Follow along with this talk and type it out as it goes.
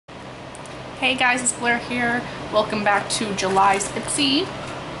Hey guys, it's Blair here. Welcome back to July's Ipsy.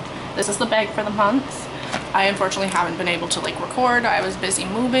 This is the bag for the month. I unfortunately haven't been able to record. I was busy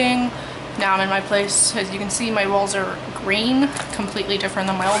moving. Now I'm in my place. As you can see, my walls are green, completely different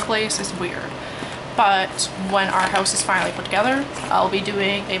than my old place. It's weird. But when our house is finally put together, I'll be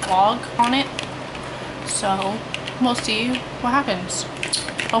doing a vlog on it. So we'll see what happens.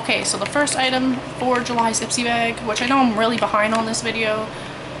 Okay, so the first item for July's Ipsy bag, which I know I'm really behind on this video,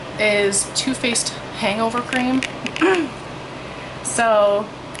 is Too Faced Hangover Cream. So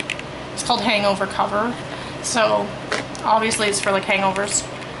it's called Hangover Cover. So obviously it's for hangovers.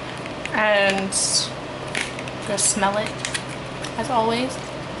 And I'm gonna smell it as always.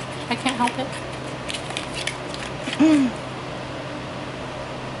 I can't help it.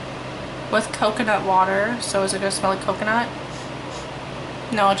 With coconut water. So is it gonna smell like coconut?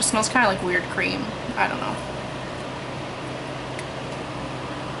 No, it just smells kind of like weird cream. I don't know.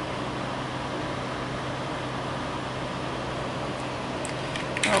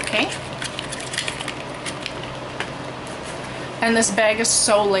 Okay. And this bag is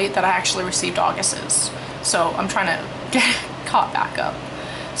so late that I actually received August's. So I'm trying to get caught back up.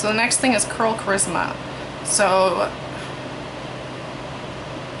 So the next thing is Curl Charisma. So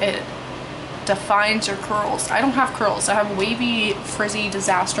it defines your curls. I don't have curls. I have wavy, frizzy,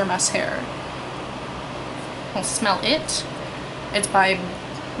 disaster mess hair. I'll smell it. It's by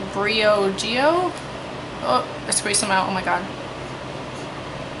Brio Geo. Oh, I squeezed some out. Oh my god.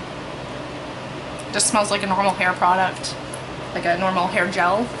 It just smells like a normal hair product. Like a normal hair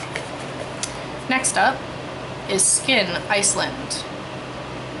gel. Next up is Skin Iceland.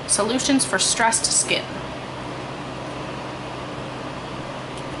 Solutions for stressed skin.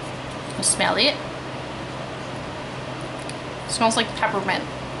 You smell it. It smells like peppermint.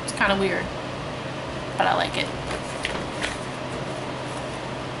 It's kind of weird, but I like it.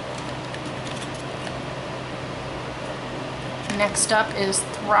 Next up is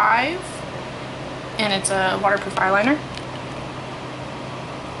Thrive, and it's a waterproof eyeliner.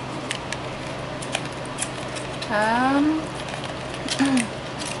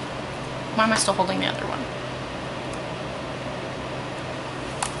 Why am I still holding the other one?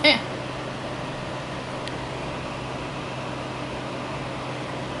 It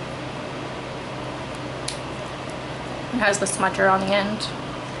has the smudger on the end,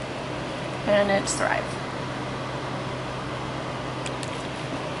 and it's Thrive.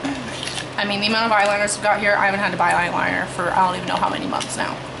 I mean, the amount of eyeliners I've got here, I haven't had to buy eyeliner for I don't even know how many months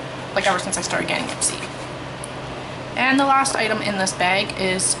now. Like ever since I started getting Ipsy. And the last item in this bag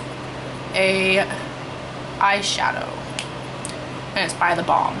is a eyeshadow, and it's by The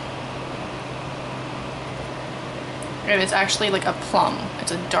Balm. It is actually like a plum.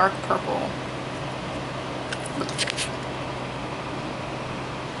 It's a dark purple.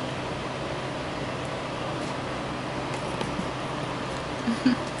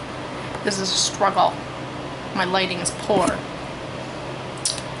 This is a struggle. My lighting is poor.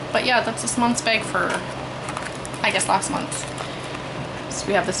 But yeah, that's this month's bag for, I guess, last month. So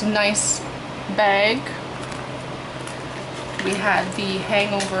we have this nice bag. We had the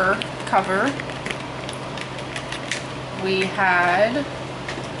Hangover Cover. We had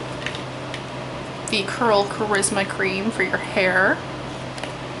the Curl Charisma Cream for your hair.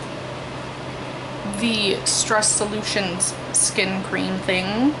 The Stress Solutions Skin Cream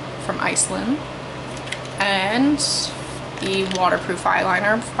thing from Iceland. And the waterproof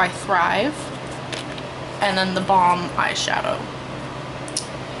eyeliner by Thrive. And then the Balm eyeshadow.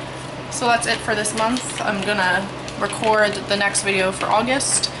 So that's it for this month. I'm gonna record the next video for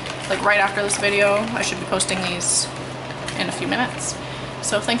August, like right after this video. I should be posting these in a few minutes.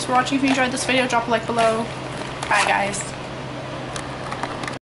 So thanks for watching. If you enjoyed this video, drop a like below. Bye guys.